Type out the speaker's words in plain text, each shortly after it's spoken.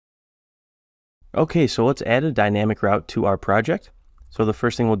Okay, so let's add a dynamic route to our project. So the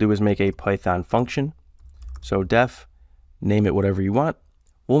first thing we'll do is make a Python function. So def, name it whatever you want.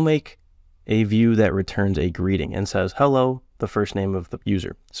 We'll make a view that returns a greeting and says hello, the first name of the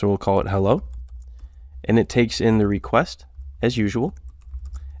user. So we'll call it hello. And it takes in the request as usual.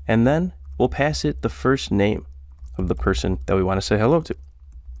 And then we'll pass it the first name of the person that we want to say hello to.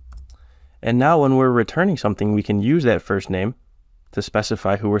 And now when we're returning something, we can use that first name to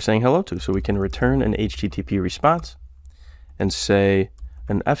specify who we're saying hello to. So we can return an HTTP response and say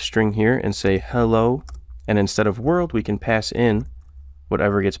an F string here and say hello. And instead of world, we can pass in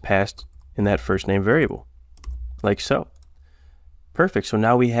whatever gets passed in that first name variable, like so. Perfect. So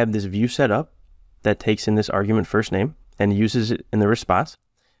now we have this view set up that takes in this argument first name and uses it in the response.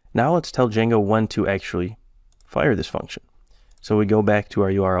 Now let's tell Django when to actually fire this function. So we go back to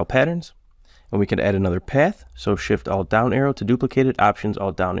our URL patterns and we can add another path. So Shift Alt down arrow to duplicate it, Options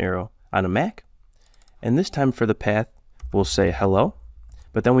Alt down arrow on a Mac. And this time for the path, we'll say hello,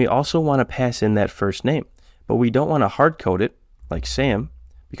 but then we also want to pass in that first name, but we don't want to hard code it like Sam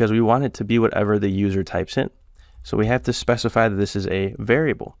because we want it to be whatever the user types in. So we have to specify that this is a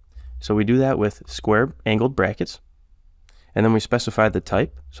variable. So we do that with square angled brackets, and then we specify the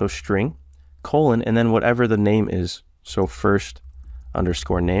type, so string, colon, and then whatever the name is, so first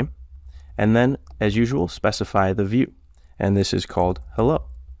underscore name, and then as usual specify the view, and this is called hello.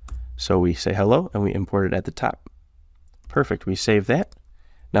 So we say hello and we import it at the top. Perfect, we save that.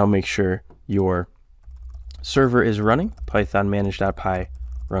 Now make sure your server is running, python manage.py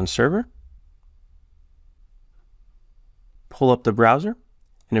run server. Pull up the browser,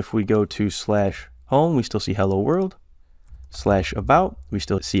 and if we go to /home, we still see hello world. /about, we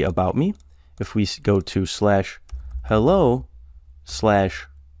still see about me. If we go to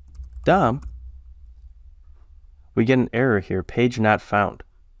 /hello/dom, we get an error here, page not found.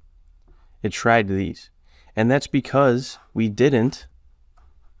 It tried these, and that's because we didn't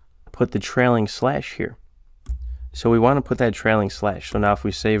put the trailing slash here. So we want to put that trailing slash. So now if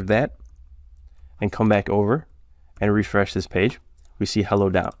we save that and come back over and refresh this page, we see hello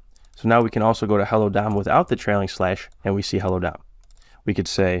Dom. So now we can also go to hello Dom without the trailing slash and we see hello Dom. We could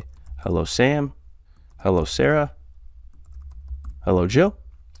say hello Sam, hello Sarah, hello Jill.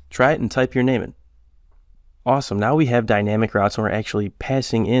 Try it and type your name in. Awesome, now we have dynamic routes and we're actually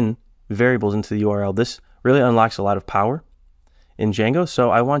passing in variables into the URL. This really unlocks a lot of power in Django.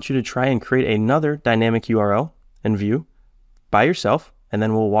 So I want you to try and create another dynamic URL and view by yourself, and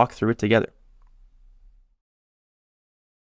then we'll walk through it together.